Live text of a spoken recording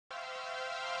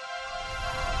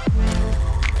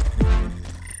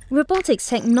Robotics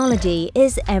technology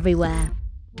is everywhere.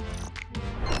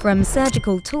 From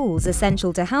surgical tools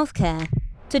essential to healthcare,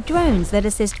 to drones that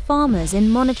assist farmers in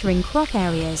monitoring crop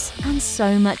areas, and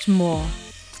so much more.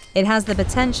 It has the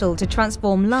potential to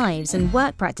transform lives and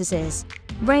work practices,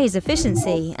 raise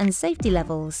efficiency and safety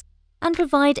levels, and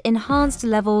provide enhanced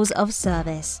levels of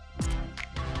service.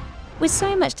 With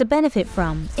so much to benefit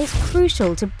from, it's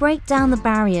crucial to break down the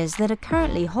barriers that are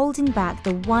currently holding back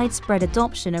the widespread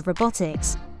adoption of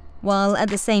robotics, while at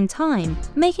the same time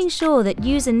making sure that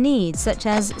user needs such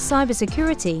as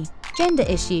cybersecurity, gender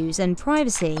issues and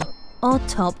privacy are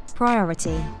top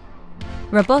priority.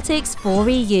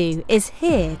 Robotics4EU is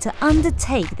here to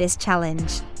undertake this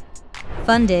challenge.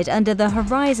 Funded under the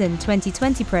Horizon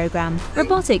 2020 programme,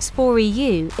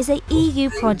 Robotics4EU is a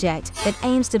EU project that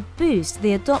aims to boost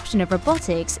the adoption of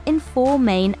robotics in 4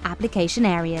 main application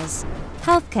areas: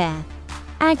 healthcare,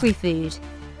 agri-food,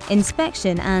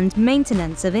 inspection and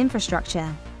maintenance of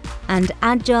infrastructure, and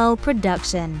agile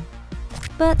production.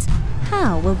 But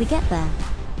how will we get there?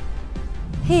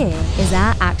 Here is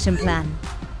our action plan.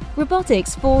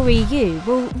 Robotics4EU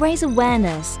will raise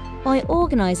awareness by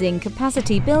organising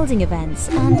capacity building events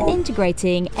and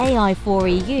integrating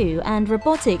AI4EU and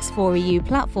Robotics4EU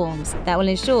platforms that will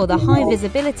ensure the high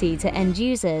visibility to end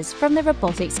users from the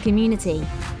robotics community.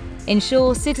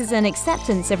 Ensure citizen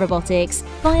acceptance of robotics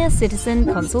via citizen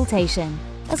consultation,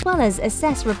 as well as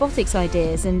assess robotics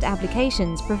ideas and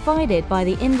applications provided by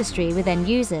the industry with end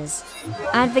users.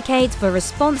 Advocate for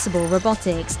responsible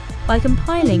robotics by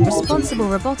compiling responsible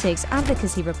robotics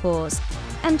advocacy reports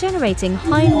and generating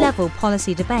high-level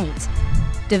policy debate.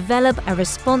 Develop a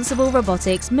responsible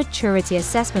robotics maturity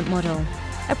assessment model,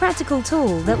 a practical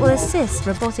tool that will assist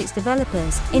robotics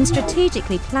developers in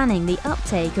strategically planning the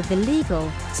uptake of the legal,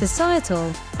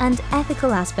 societal, and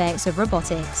ethical aspects of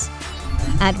robotics.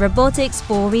 At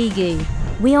Robotics4EU,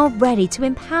 we are ready to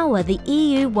empower the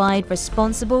EU-wide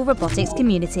responsible robotics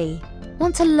community.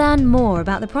 Want to learn more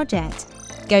about the project?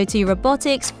 Go to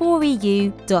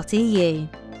robotics4eu.eu.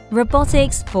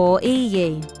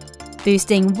 Robotics4EU,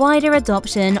 boosting wider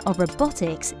adoption of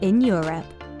robotics in Europe.